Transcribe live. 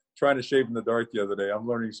trying to shave in the dark the other day. I'm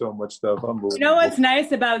learning so much stuff. Unbelievable. You know what's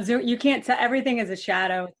nice about Zoom? You can't tell. Everything is a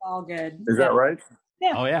shadow. It's all good. Is that right?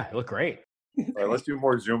 Yeah. Oh yeah, you look great. All right, let's do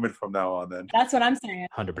more Zooming from now on then. That's what I'm saying.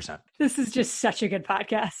 100%. This is just such a good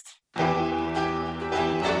podcast.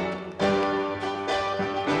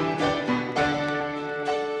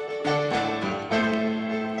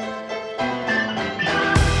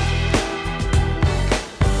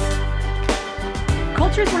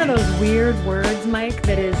 Culture is one of those weird words, Mike,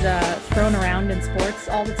 that is thrown around in sports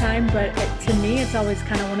all the time. But to me, it's always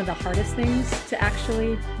kind of one of the hardest things to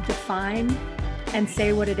actually define and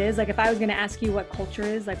say what it is. Like if I was going to ask you what culture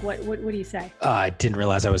is, like what do you say? I didn't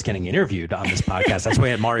realize I was getting interviewed on this podcast. That's why I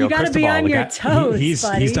had Mario You got to be on your toes, he's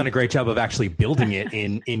done a great job of actually building it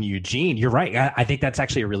in Eugene. You're right. I think that's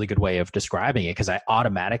actually a really good way of describing it, because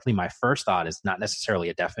my first thought is not necessarily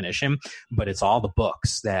a definition, but it's all the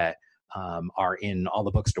books that are in all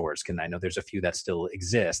the bookstores. And I know there's a few that still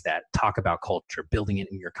exist that talk about culture, building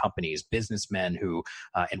it in your companies, businessmen who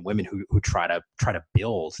and women who try to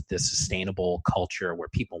build this sustainable culture where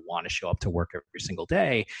people want to show up to work every single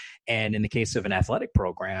day. And in the case of an athletic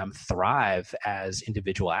program, thrive as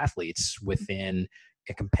individual athletes within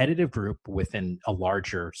a competitive group within a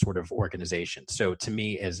larger sort of organization. So to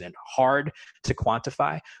me, isn't hard to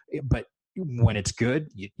quantify, but when it's good,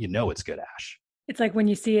 you know it's good, Ash. It's like when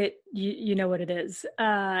you see it, you know what it is.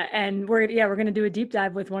 And we're going to do a deep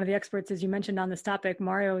dive with one of the experts, as you mentioned, on this topic.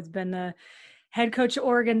 Mario has been the head coach of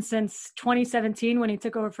Oregon since 2017 when he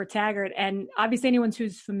took over for Taggart. And obviously anyone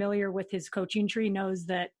who's familiar with his coaching tree knows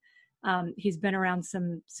that he's been around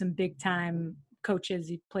some big time coaches.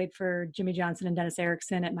 He played for Jimmy Johnson and Dennis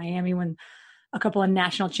Erickson at Miami, won a couple of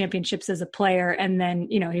national championships as a player. And then,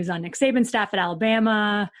 he was on Nick Saban's staff at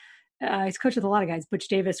Alabama. He's coached with a lot of guys, Butch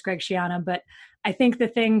Davis, Greg Schiano. But I think the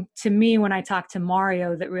thing to me when I talked to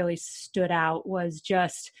Mario that really stood out was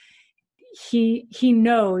just he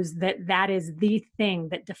knows that is the thing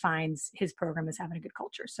that defines his program as having a good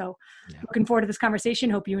culture. So Looking forward to this conversation.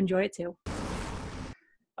 Hope you enjoy it too.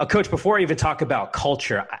 Coach, before I even talk about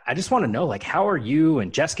culture, I just want to know, like, how are you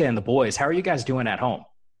and Jessica and the boys, how are you guys doing at home?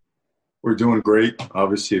 We're doing great.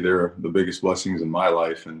 Obviously, they're the biggest blessings in my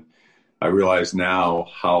life. And I realize now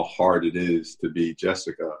how hard it is to be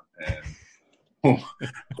Jessica and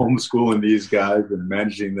homeschooling these guys and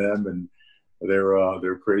managing them and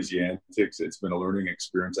their crazy antics. It's been a learning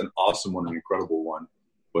experience, an awesome one, an incredible one,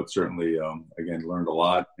 but certainly, again, learned a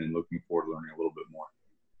lot and looking forward to learning a little bit more.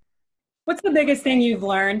 What's the biggest thing you've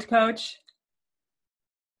learned, Coach?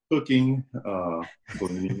 Cooking,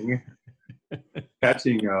 cleaning,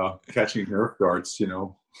 catching Nerf darts,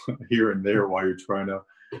 here and there while you're trying to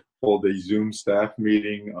hold a Zoom staff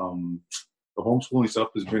meeting. The homeschooling stuff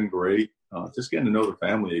has been great. Just getting to know the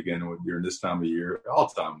family again during this time of year. All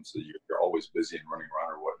times of year, you're always busy and running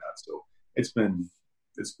around or whatnot. So it's been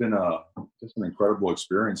just an incredible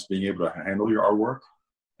experience being able to handle our work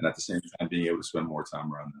and at the same time being able to spend more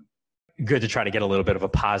time around them. Good to try to get a little bit of a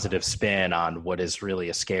positive spin on what is really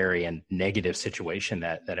a scary and negative situation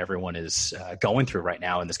that everyone is going through right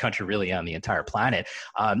now in this country, really on the entire planet.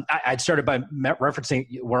 I'd started by referencing,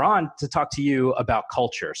 we're on to talk to you about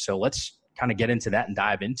culture. So let's kind of get into that and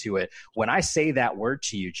dive into it. When I say that word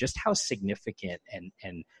to you, just how significant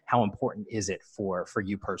and how important is it for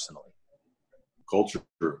you personally? Culture,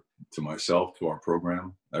 to myself, to our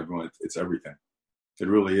program, everyone, it's everything. It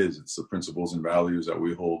really is. It's the principles and values that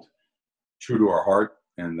we hold true to our heart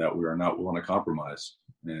and that we are not willing to compromise.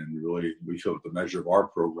 And really, we feel that the measure of our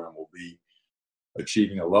program will be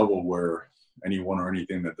achieving a level where anyone or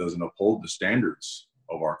anything that doesn't uphold the standards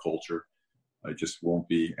of our culture just won't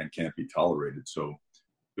be and can't be tolerated. So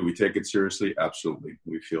do we take it seriously? Absolutely.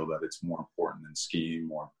 We feel that it's more important than skiing,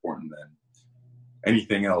 more important than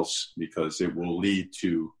anything else, because it will lead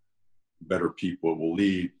to better people. It will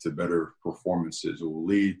lead to better performances. It will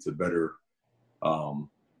lead to better,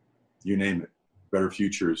 you name it, better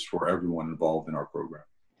futures for everyone involved in our program.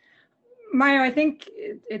 Mario, I think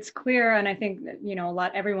it's clear, and I think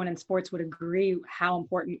that, everyone in sports would agree how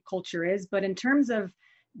important culture is. But in terms of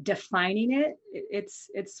defining it,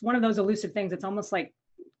 it's one of those elusive things. It's almost like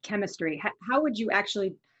chemistry. How would you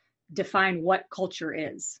actually define what culture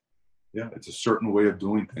is? Yeah, it's a certain way of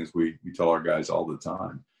doing things. We tell our guys all the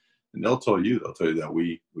time, and they'll tell you that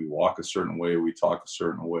we walk a certain way, we talk a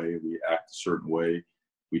certain way, we act a certain way.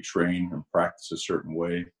 We train and practice a certain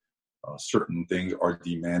way. Certain things are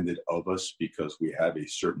demanded of us because we have a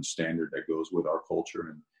certain standard that goes with our culture,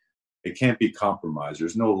 and it can't be compromised.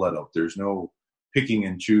 There's no let up. There's no picking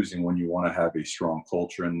and choosing when you want to have a strong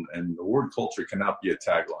culture. And the word culture cannot be a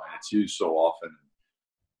tagline. It's used so often.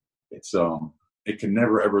 It's it can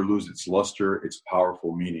never ever lose its luster, its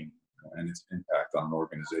powerful meaning, and its impact on an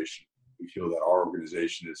organization. We feel that our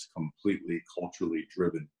organization is completely culturally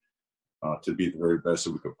driven to be the very best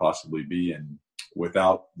that we could possibly be. And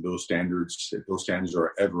without those standards, if those standards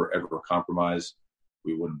are ever compromised,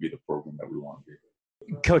 we wouldn't be the program that we want to be.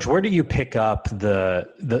 Coach, where do you pick up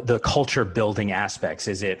the culture building aspects?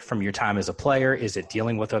 Is it from your time as a player? Is it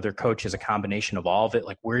dealing with other coaches, a combination of all of it?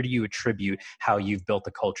 Like, where do you attribute how you've built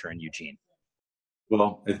the culture in Eugene?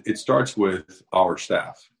 Well, it starts with our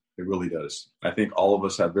staff. It really does. I think all of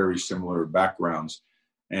us have very similar backgrounds.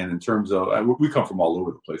 And in terms of, we come from all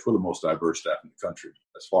over the place. We're the most diverse staff in the country.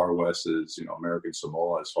 As far west as, American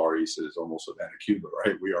Samoa, as far east as almost Havana, Cuba,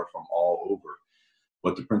 right? We are from all over.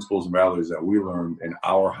 But the principles and values that we learned in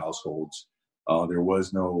our households, there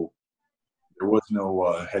was no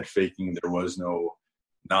head faking. There was no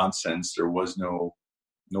nonsense. There was no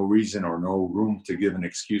reason or no room to give an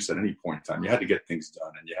excuse at any point in time. You had to get things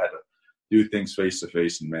done, and you had to do things face to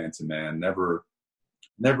face and man to man. Never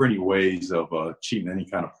any ways of cheating any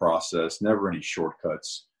kind of process. Never any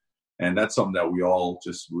shortcuts. And that's something that we all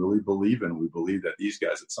just really believe in. We believe that these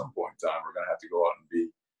guys at some point in time are going to have to go out and be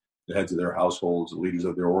the heads of their households, the leaders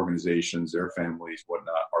of their organizations, their families,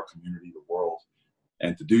 whatnot, our community, the world.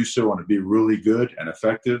 And to do so and to be really good and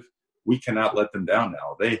effective, we cannot let them down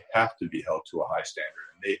now. They have to be held to a high standard,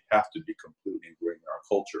 and they have to be completely ingrained in our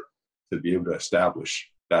culture to be able to establish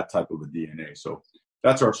that type of a DNA. So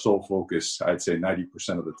that's our sole focus, I'd say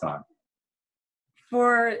 90% of the time.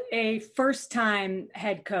 For a first-time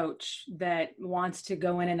head coach that wants to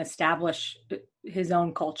go in and establish his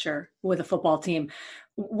own culture with a football team,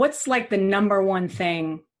 what's like the number one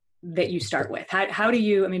thing that you start with? How do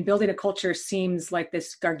you, building a culture seems like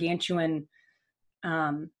this gargantuan,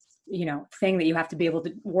 thing that you have to be able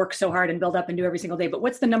to work so hard and build up and do every single day. But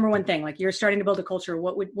what's the number one thing? Like, you're starting to build a culture.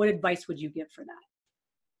 What advice would you give for that?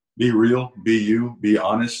 Be real, be you, be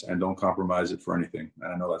honest, and don't compromise it for anything.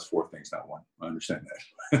 And I know that's 4 things, not 1. I understand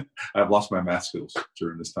that. I've lost my math skills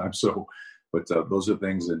during this time. But those are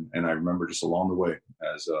things. And I remember just along the way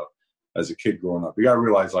as a kid growing up, you got to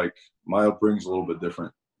realize, like, my upbringing's a little bit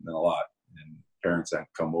different than a lot. And parents had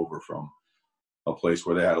come over from a place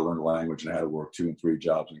where they had to learn the language and had to work 2 and 3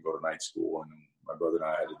 jobs and go to night school. And my brother and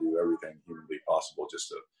I had to do everything humanly possible just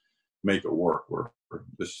to make it work. Where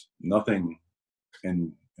just nothing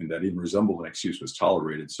and that even resembled an excuse was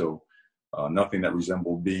tolerated. So nothing that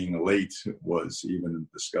resembled being late was even in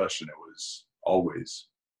discussion. It was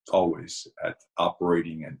always at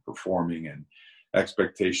operating and performing and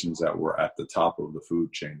expectations that were at the top of the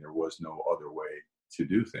food chain. There was no other way to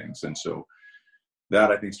do things. And so that,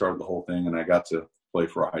 I think, started the whole thing. And I got to play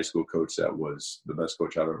for a high school coach that was the best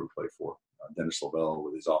coach I've ever played for. Dennis Lavelle,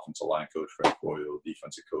 with his offensive line coach, Fred Coyle,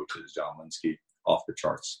 defensive coaches, John Linsky, off the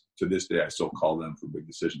charts. To this day, I still call them for big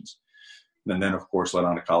decisions. And then, of course, led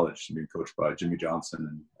on to college, being coached by Jimmy Johnson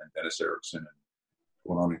and Dennis Erickson, and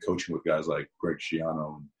went on and coaching with guys like Greg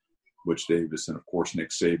Schiano and Butch Davis, and, of course, Nick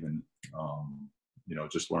Saban.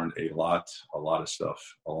 Just learned a lot of stuff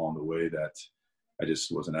along the way that I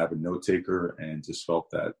just was an avid note taker, and just felt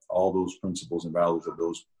that all those principles and values of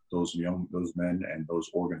those men and those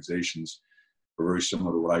organizations were very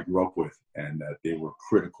similar to what I grew up with, and that they were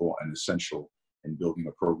critical and essential in building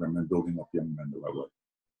a program and building up young men the right way.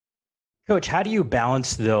 Coach, how do you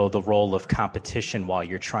balance, though, the role of competition while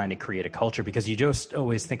you're trying to create a culture? Because you just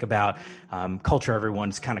always think about culture,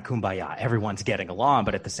 everyone's kind of kumbaya, everyone's getting along.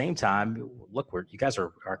 But at the same time, look, you guys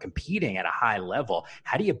are competing at a high level.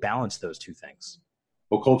 How do you balance those two things?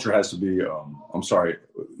 Well, culture has to be, I'm sorry,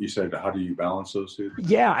 you said, how do you balance those two?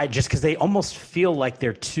 Yeah, just because they almost feel like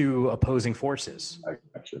they're two opposing forces.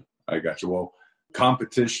 I got you. Well,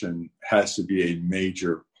 competition has to be a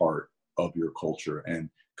major part of your culture. And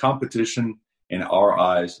competition in our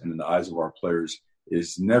eyes and in the eyes of our players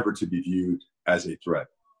is never to be viewed as a threat.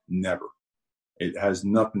 Never. It has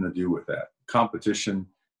nothing to do with that. Competition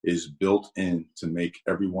is built in to make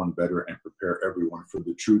everyone better and prepare everyone for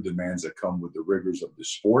the true demands that come with the rigors of the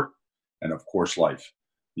sport and, of course, life.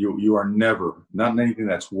 You are never, not in anything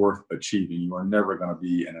that's worth achieving, you are never going to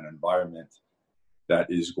be in an environment that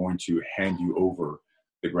is going to hand you over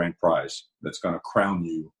the grand prize, that's going to crown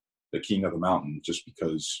you the king of the mountain just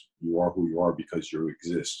because you are who you are, because you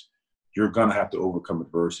exist. You're going to have to overcome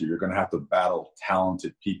adversity. You're going to have to battle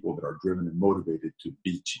talented people that are driven and motivated to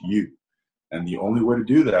beat you. And the only way to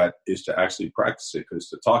do that is to actually practice it, because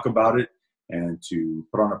to talk about it and to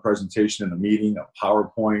put on a presentation in a meeting, a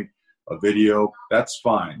PowerPoint, a video, that's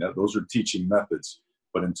fine. Those are teaching methods.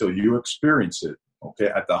 But until you experience it, okay,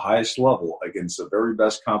 at the highest level against the very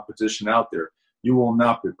best competition out there, you will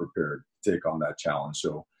not be prepared to take on that challenge.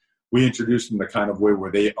 So we introduce them the kind of way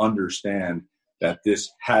where they understand that this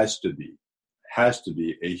has to be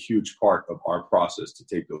a huge part of our process to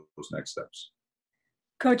take those next steps.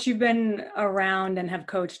 Coach, you've been around and have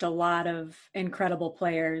coached a lot of incredible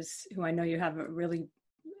players who I know you have really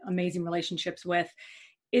amazing relationships with.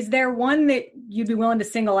 Is there one that you'd be willing to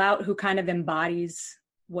single out who kind of embodies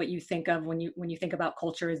what you think of when you think about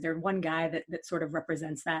culture? Is there one guy that sort of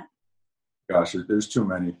represents that? Gosh, there's too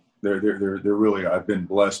many. They're really, I've been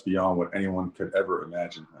blessed beyond what anyone could ever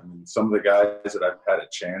imagine. I mean, some of the guys that I've had a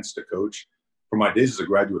chance to coach from my days as a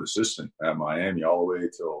graduate assistant at Miami all the way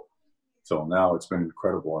till now, it's been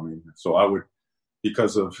incredible. I mean, so I would,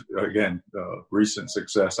 because of, again, recent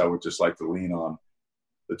success, I would just like to lean on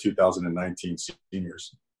the 2019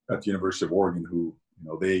 seniors at the University of Oregon who,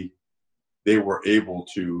 they were able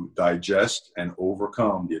to digest and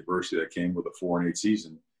overcome the adversity that came with a 4-8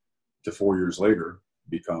 season to 4 years later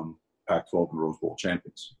become Pac-12 and Rose Bowl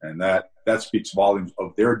champions. And that speaks volumes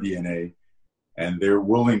of their DNA and their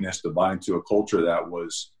willingness to buy into a culture that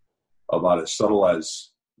was about as subtle as,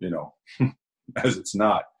 as it's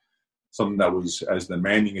not. Something that was as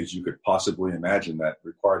demanding as you could possibly imagine, that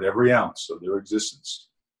required every ounce of their existence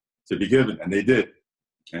to be given. And they did.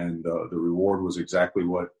 And the reward was exactly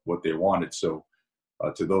what they wanted. So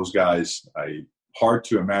to those guys, hard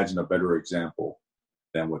to imagine a better example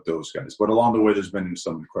than with those guys. But along the way, there's been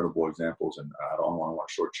some incredible examples, and I don't want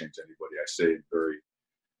to shortchange anybody. I say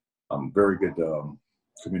very good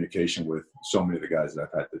communication with so many of the guys that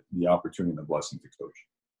I've had the opportunity and the blessing to coach.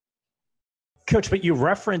 Coach, but you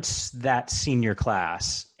referenced that senior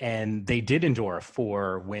class, and they did endure a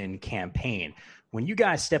 4-win campaign. When you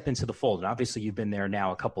guys step into the fold, and obviously you've been there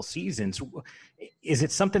now a couple seasons, is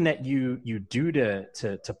it something that you do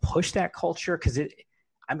to push that culture? Because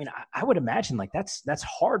I would imagine like that's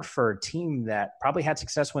hard for a team that probably had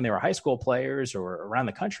success when they were high school players or around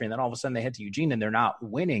the country, and then all of a sudden they head to Eugene and they're not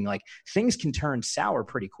winning. Like, things can turn sour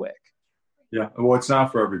pretty quick. Yeah, well, it's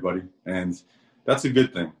not for everybody, and that's a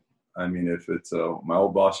good thing. I mean, if it's my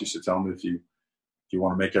old boss used to tell me, if you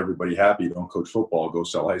want to make everybody happy, don't coach football, go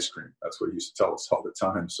sell ice cream. That's what he used to tell us all the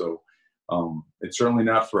time. So it's certainly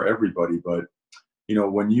not for everybody, but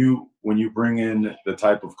when you bring in the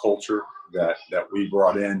type of culture that we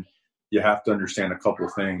brought in, you have to understand a couple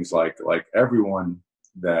of things. Like everyone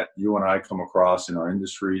that you and I come across in our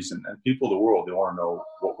industries and people of the world, they want to know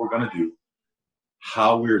what we're going to do,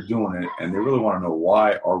 how we're doing it, and they really want to know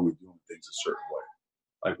why are we doing things a certain way.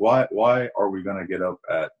 Like why are we going to get up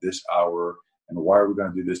at this hour, and why are we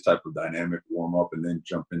going to do this type of dynamic warm up and then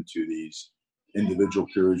jump into these individual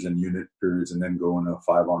periods and unit periods and then go into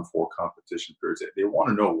 5-on-4 competition periods? They want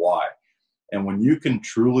to know why. And when you can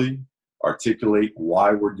truly articulate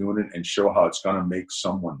why we're doing it and show how it's going to make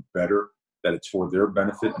someone better, that it's for their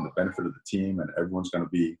benefit and the benefit of the team, and everyone's going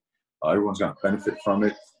to benefit from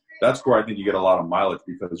it, that's where I think you get a lot of mileage,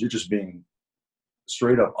 because you're just being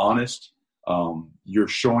straight up honest. You're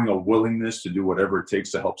showing a willingness to do whatever it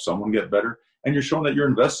takes to help someone get better, and you're showing that you're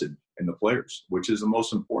invested in the players, which is the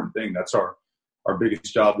most important thing. That's our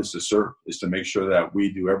biggest job, is to serve, is to make sure that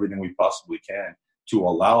we do everything we possibly can to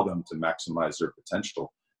allow them to maximize their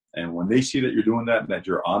potential. And when they see that you're doing that and that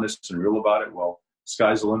you're honest and real about it, well,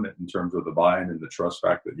 sky's the limit in terms of the buy-in and the trust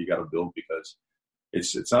factor that you got to build, because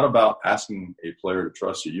it's not about asking a player to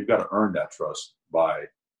trust you. You've got to earn that trust by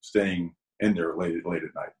staying in there late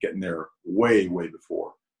at night, getting there way, way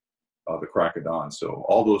before the crack of dawn. So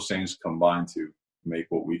all those things combine to make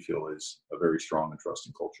what we feel is a very strong and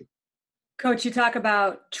trusting culture. Coach, you talk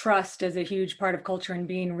about trust as a huge part of culture and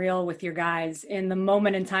being real with your guys in the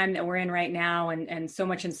moment in time that we're in right now, and so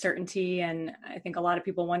much uncertainty. And I think a lot of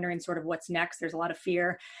people wondering sort of what's next. There's a lot of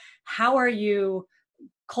fear. How are you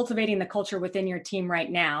cultivating the culture within your team right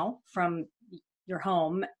now from your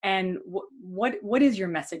home? And what is your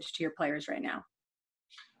message to your players right now?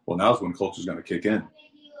 Well, now's when culture is going to kick in.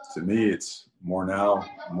 To me, it's more now,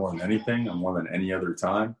 more than anything, and more than any other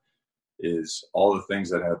time, is all the things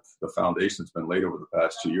that have the foundation that's been laid over the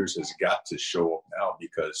past 2 years has got to show up now,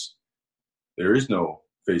 because there is no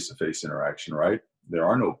face-to-face interaction, right? There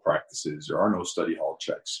are no practices. There are no study hall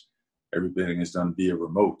checks. Everything is done via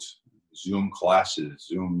remote, Zoom classes,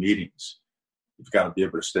 Zoom meetings. You've got to be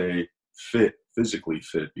able to stay fit, physically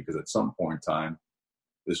fit, because at some point in time,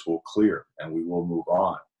 this will clear and we will move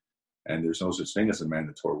on. And there's no such thing as a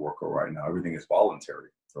mandatory workout right now. Everything is voluntary,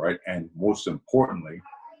 right? And most importantly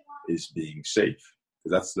is being safe,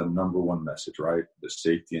 because that's the number one message, right? The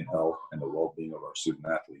safety and health and the well-being of our student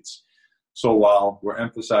athletes. So while we're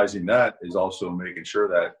emphasizing that, is also making sure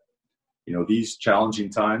that, these challenging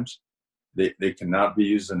times, they cannot be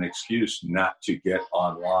used as an excuse not to get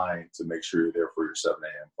online to make sure you're there for your 7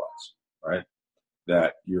 a.m. class, right?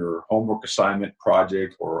 That your homework assignment,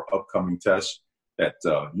 project, or upcoming test, that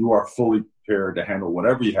you are fully prepared to handle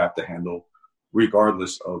whatever you have to handle,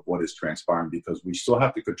 regardless of what is transpiring, because we still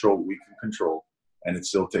have to control what we can control, and it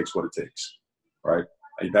still takes what it takes, right?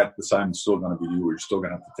 That assignment's still going to be due. You're still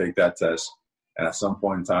going to have to take that test, and at some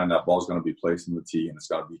point in time, that ball's going to be placed in the tee, and it's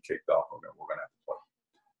going to be kicked off. We're going to have to play.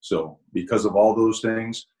 So because of all those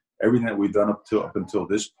things, everything that we've done up until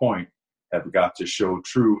this point have got to show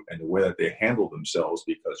true in the way that they handle themselves,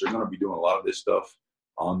 because they're going to be doing a lot of this stuff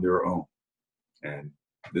on their own. And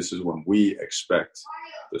this is when we expect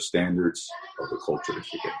the standards of the culture to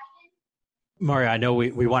kick in. Mario, I know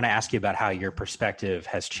we want to ask you about how your perspective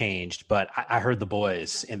has changed, but I heard the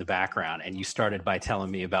boys in the background, and you started by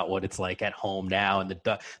telling me about what it's like at home now, and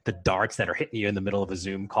the darts that are hitting you in the middle of a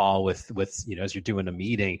Zoom call with as you're doing a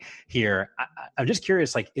meeting here. I'm just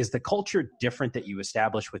curious, like, is the culture different that you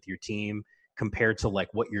establish with your team compared to like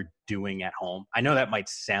what you're doing at home? I know that might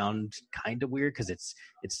sound kind of weird because it's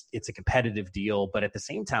a competitive deal, but at the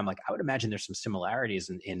same time, like, I would imagine there's some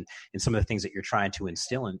similarities in some of the things that you're trying to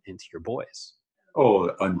instill into your boys.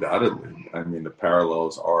 Oh, undoubtedly. I mean, the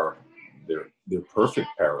parallels are they're perfect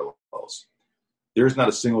parallels. There's not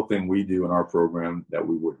a single thing we do in our program that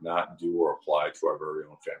we would not do or apply to our very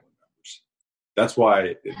own family members. That's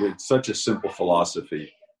why it's such a simple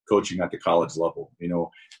philosophy, coaching at the college level.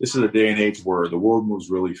 This is a day and age where the world moves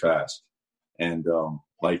really fast. And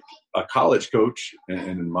like a college coach,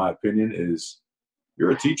 and in my opinion,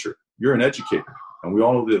 you're a teacher, you're an educator. And we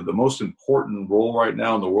all know the most important role right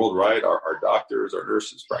now in the world, right, are doctors, our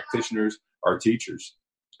nurses, practitioners, our teachers.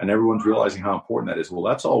 And everyone's realizing how important that is. Well,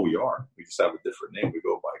 that's all we are. We just have a different name. We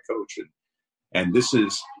go by coach. And this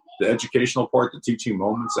is the educational part, the teaching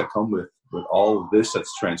moments that come with all of this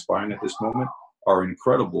that's transpiring at this moment are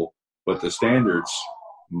incredible, but the standards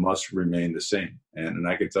must remain the same. And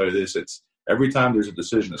I can tell you this, it's every time there's a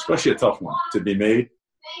decision, especially a tough one, to be made,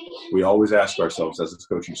 we always ask ourselves as a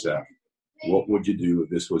coaching staff, what would you do if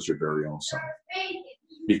this was your very own son?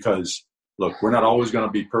 Because, look, we're not always going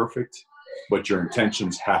to be perfect, but your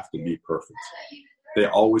intentions have to be perfect. They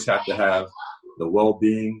always have to have the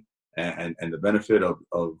well-being and the benefit of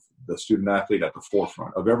the student athlete at the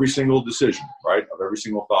forefront of every single decision, right? Of every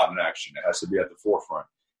single thought and action. It has to be at the forefront.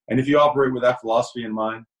 And if you operate with that philosophy in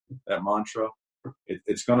mind, that mantra,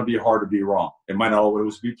 it's going to be hard to be wrong. It might not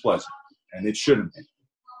always be pleasant, and it shouldn't be.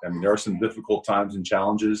 I mean, there are some difficult times and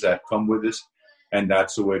challenges that come with this, and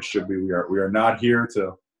that's the way it should be. We are not here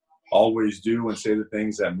to always do and say the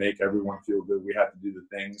things that make everyone feel good. We have to do the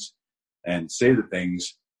things and say the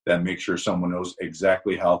things that make sure someone knows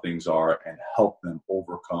exactly how things are and help them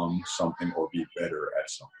overcome something or be better at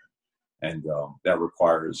something. And that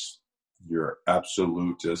requires your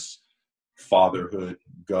absolute just fatherhood,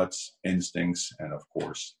 guts, instincts, and, of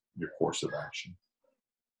course, your course of action.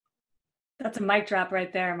 That's a mic drop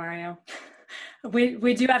right there, Mario.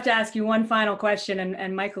 We do have to ask you one final question,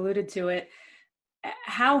 and Mike alluded to it.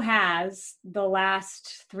 How has the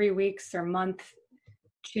last 3 weeks or month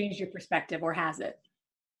changed your perspective, or has it?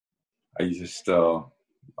 I just I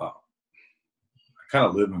kind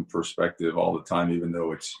of live in perspective all the time, even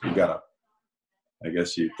though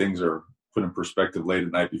things are put in perspective late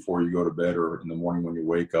at night before you go to bed or in the morning when you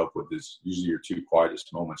wake up, with this usually your two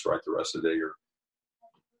quietest moments, right? The rest of the day, your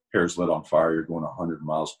hair's lit on fire, you're going 100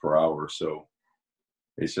 miles per hour. So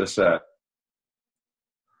it's just that,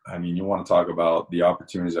 I mean, you want to talk about the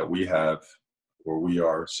opportunities that we have where we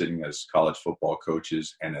are sitting as college football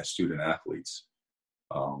coaches and as student athletes.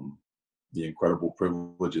 The incredible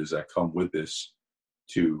privileges that come with this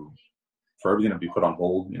for everything to be put on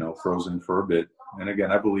hold, frozen for a bit. And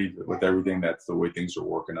again, I believe that with everything, that's the way things are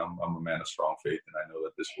working. I'm a man of strong faith, and I know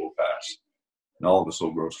that this will pass and all of us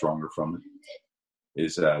will grow stronger from it.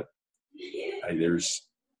 Is that there's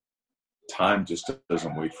time just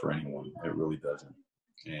doesn't wait for anyone. It really doesn't.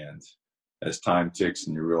 And as time ticks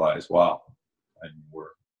and you realize, wow,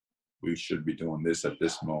 we should be doing this at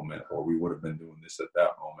this moment, or we would have been doing this at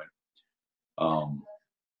that moment,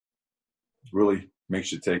 really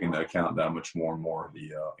makes you take into account that much more and more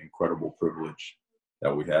the incredible privilege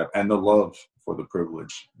that we have and the love for the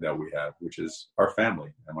privilege that we have, which is our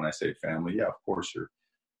family. And when I say family, yeah, of course, your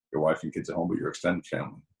wife and kids at home, but your extended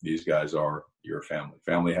family. These guys are your family.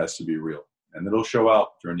 Family has to be real, and it'll show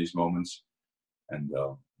out during these moments, and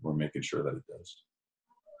we're making sure that it does.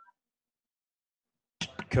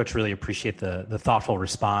 Coach, really appreciate the thoughtful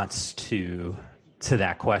response to to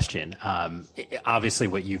that question. Obviously,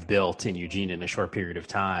 what you've built in Eugene in a short period of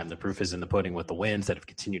time, the proof is in the pudding with the wins that have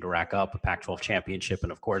continued to rack up, a Pac-12 championship,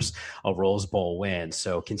 and of course, a Rose Bowl win.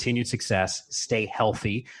 So continued success, stay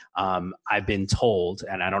healthy. I've been told,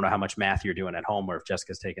 and I don't know how much math you're doing at home or if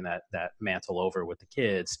Jessica's taking that mantle over with the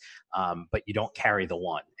kids, but you don't carry the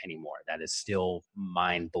one anymore. That is still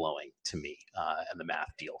mind-blowing to me, and the math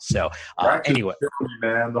deal. So anyway.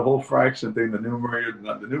 Man, the whole fraction thing, the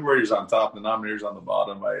numerator's on top, the denominator's on the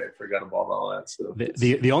bottom. I forgot about all that stuff.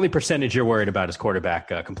 The only percentage you're worried about is quarterback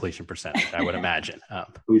completion percentage, I would imagine.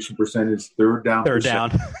 Completion percentage, third down.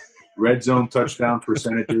 Red zone touchdown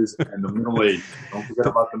percentages, and the middle eight. Don't forget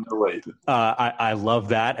about the middle eight. I love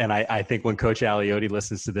that. And I think when Coach Aliotti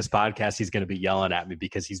listens to this podcast, he's going to be yelling at me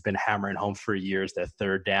because he's been hammering home for years that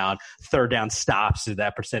third down stops to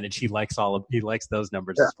that percentage. He likes those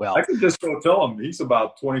numbers as well. I could just go tell him he's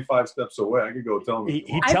about 25 steps away. I could go tell him.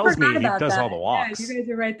 He tells me he does all the walks. Yeah, you guys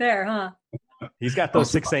are right there, huh? He's got those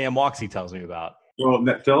 6 a.m. walks he tells me about. Well,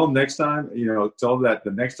 tell him next time, tell him that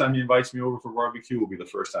the next time he invites me over for barbecue will be the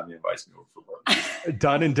first time he invites me over for barbecue.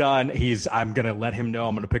 Done and done. I'm going to let him know.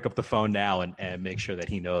 I'm going to pick up the phone now and make sure that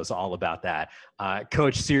he knows all about that.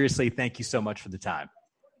 Coach, seriously, thank you so much for the time.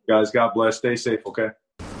 Guys, God bless. Stay safe, okay?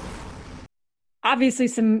 Obviously,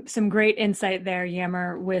 some great insight there,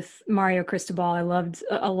 Yammer, with Mario Cristobal. I loved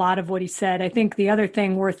a lot of what he said. I think the other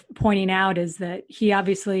thing worth pointing out is that he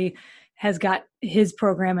obviously has got his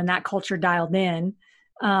program and that culture dialed in.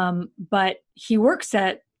 But he works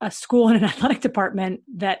at a school and an athletic department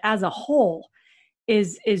that as a whole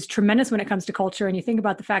is tremendous when it comes to culture. And you think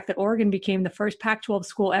about the fact that Oregon became the first Pac-12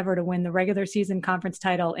 school ever to win the regular season conference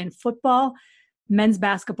title in football, men's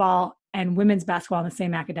basketball, and women's basketball in the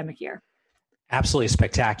same academic year. Absolutely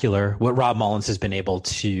spectacular. What Rob Mullins has been able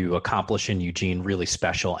to accomplish in Eugene, really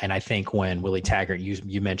special. And I think when Willie Taggart,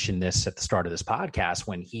 you mentioned this at the start of this podcast,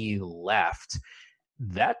 when he left,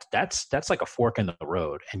 that's like a fork in the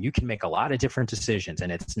road, and you can make a lot of different decisions. And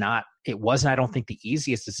it wasn't, I don't think, the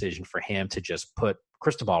easiest decision for him to just put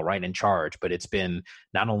Cristobal right in charge, but it's been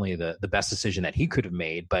not only the best decision that he could have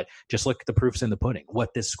made, but just look at the proofs in the pudding,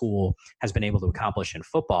 what this school has been able to accomplish in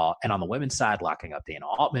football. And on the women's side, locking up Dana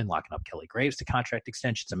Altman, locking up Kelly Graves to contract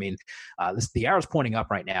extensions. I mean, the arrow's pointing up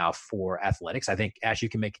right now for athletics. I think, as you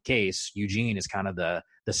can make a case, Eugene is kind of the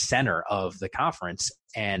center of the conference.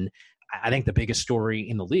 And I think the biggest story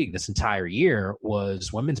in the league this entire year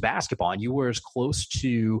was women's basketball. And you were as close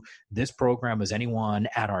to this program as anyone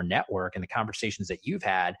at our network, and the conversations that you've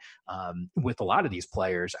had with a lot of these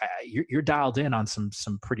players. You're dialed in on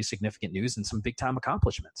some pretty significant news and some big time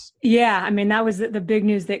accomplishments. Yeah. I mean, that was the big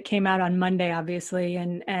news that came out on Monday, obviously.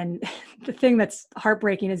 And the thing that's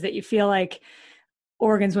heartbreaking is that you feel like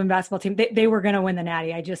Oregon's women's basketball team, they were going to win the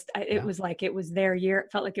Natty. It was like, it was their year.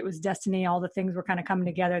 It felt like it was destiny. All the things were kind of coming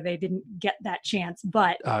together. They didn't get that chance,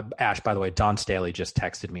 but Ash, by the way, Don Staley just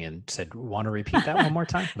texted me and said, want to repeat that one more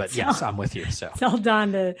time? But yes, I'm with you. So tell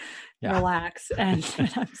Don to relax, and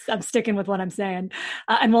I'm sticking with what I'm saying,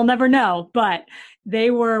 and we'll never know, but they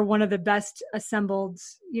were one of the best assembled,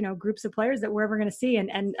 groups of players that we're ever going to see.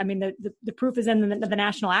 And I mean, the proof is in the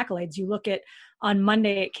national accolades. You look at, on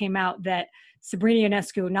Monday, it came out that Sabrina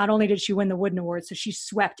Ionescu, not only did she win the Wooden Award, so she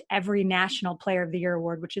swept every National Player of the Year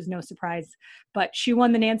award, which is no surprise, but she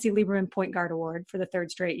won the Nancy Lieberman Point Guard Award for the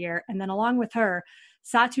third straight year. And then along with her,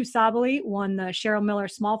 Satu Sabali won the Cheryl Miller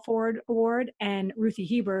Small Forward Award, and Ruthie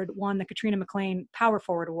Hebard won the Katrina McLean Power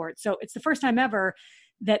Forward Award. So it's the first time ever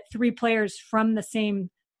that three players from the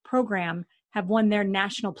same program have won their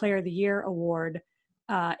National Player of the Year award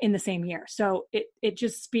in the same year. So it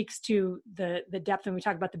just speaks to the depth. And we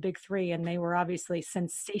talk about the big three, and they were obviously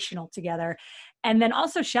sensational together. And then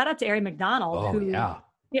also shout out to Ari McDonald,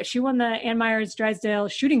 she won the Ann Myers Drysdale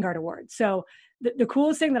Shooting Guard Award. So the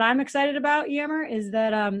coolest thing that I'm excited about, Yammer, is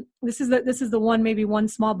that this is the one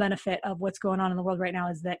small benefit of what's going on in the world right now,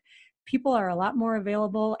 is that people are a lot more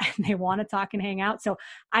available and they want to talk and hang out. So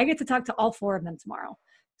I get to talk to all four of them tomorrow.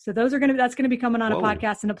 So that's going to be coming on a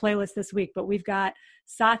podcast and a playlist this week. But we've got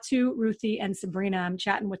Satu, Ruthie, and Sabrina. I'm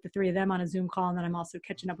chatting with the three of them on a Zoom call, and then I'm also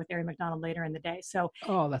catching up with Ari McDonald later in the day. So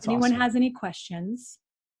that's anyone awesome. has any questions,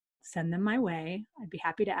 send them my way. I'd be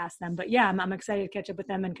happy to ask them. But yeah, I'm excited to catch up with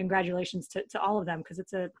them, and congratulations to all of them, because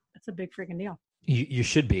it's a big freaking deal. You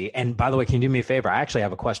should be. And by the way, can you do me a favor? I actually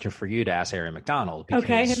have a question for you to ask Ari McDonald,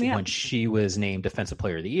 because when she was named Defensive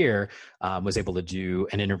Player of the Year, was able to do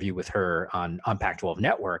an interview with her on Pac-12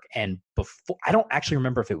 Network. And before, I don't actually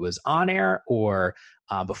remember if it was on air or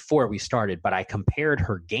before we started, but I compared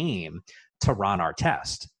her game to Ron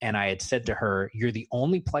Artest. And I had said to her, you're the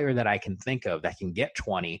only player that I can think of that can get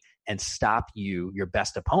 20 and stop your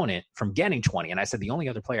best opponent from getting 20. And I said, the only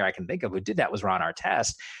other player I can think of who did that was Ron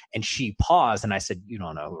Artest. And she paused and I said, you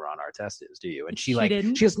don't know who Ron Artest is, do you? And she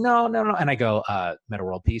goes, no. And I go, Meta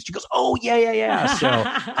World Peace. She goes, oh yeah.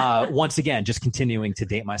 So once again, just continuing to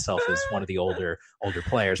date myself as one of the older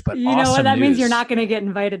players. But you know what that means? You're not going to get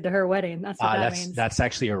invited to her wedding. That's what that means. That's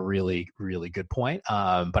actually a really, really good point.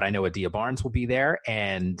 But I know Adia Barnes will be there,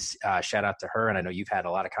 and shout out to her. And I know you've had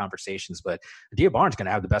a lot of conversations, but Adia Barnes is going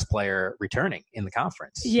to have the best player returning in the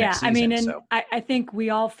conference. Yeah, next season, I mean, and I think we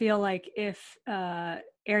all feel like if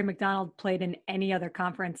Aari McDonald played in any other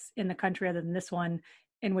conference in the country other than this one,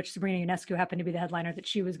 in which Sabrina Ionescu happened to be the headliner, that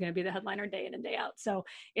she was going to be the headliner day in and day out. So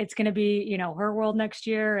it's going to be, her world next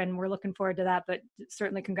year, and we're looking forward to that. But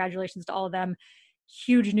certainly congratulations to all of them.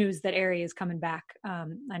 Huge news that Aari is coming back.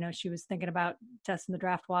 I know she was thinking about testing the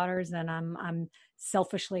draft waters, and I'm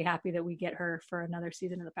selfishly happy that we get her for another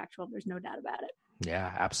season in the Pac-12. There's no doubt about it.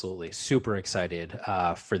 Yeah, absolutely. Super excited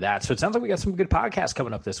for that. So it sounds like we got some good podcasts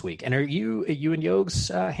coming up this week. And are you and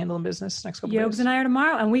Yogs handling business next couple Yogs days? And I are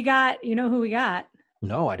tomorrow, and we got, who we got?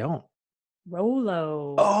 No, I don't.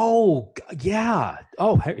 Rolo. Oh, yeah.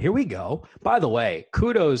 Oh, here we go. By the way,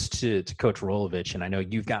 kudos to Coach Rolovich, and I know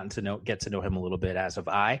you've gotten to get to know him a little bit, as of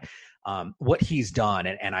I. What he's done,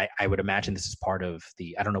 and I would imagine this is part of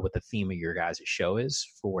I don't know what the theme of your guys' show is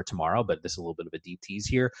for tomorrow, but this is a little bit of a deep tease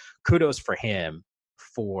here. Kudos for him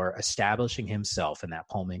for establishing himself in that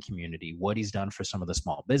Pullman community, what he's done for some of the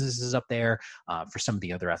small businesses up there, for some of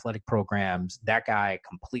the other athletic programs. That guy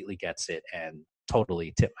completely gets it, and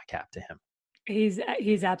totally tip my cap to him. He's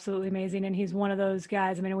absolutely amazing. And he's one of those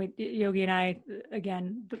guys. I mean, Yogi and I,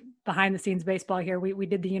 again, behind the scenes baseball here, we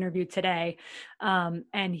did the interview today.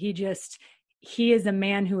 And he is a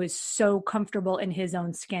man who is so comfortable in his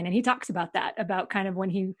own skin. And he talks about that, about kind of when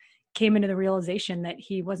he came into the realization that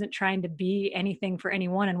he wasn't trying to be anything for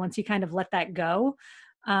anyone. And once he kind of let that go,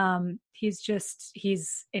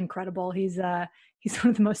 he's incredible. He's one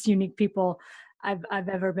of the most unique people I've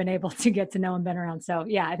ever been able to get to know and been around. So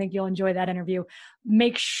yeah, I think you'll enjoy that interview.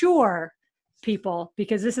 Make sure, people,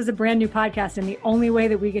 because this is a brand new podcast, and the only way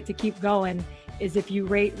that we get to keep going is if you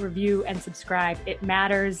rate, review, and subscribe. It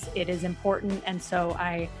matters. It is important. And so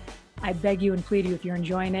I beg you and plead you, if you're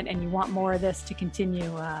enjoying it and you want more of this to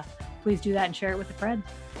continue, please do that and share it with a friend.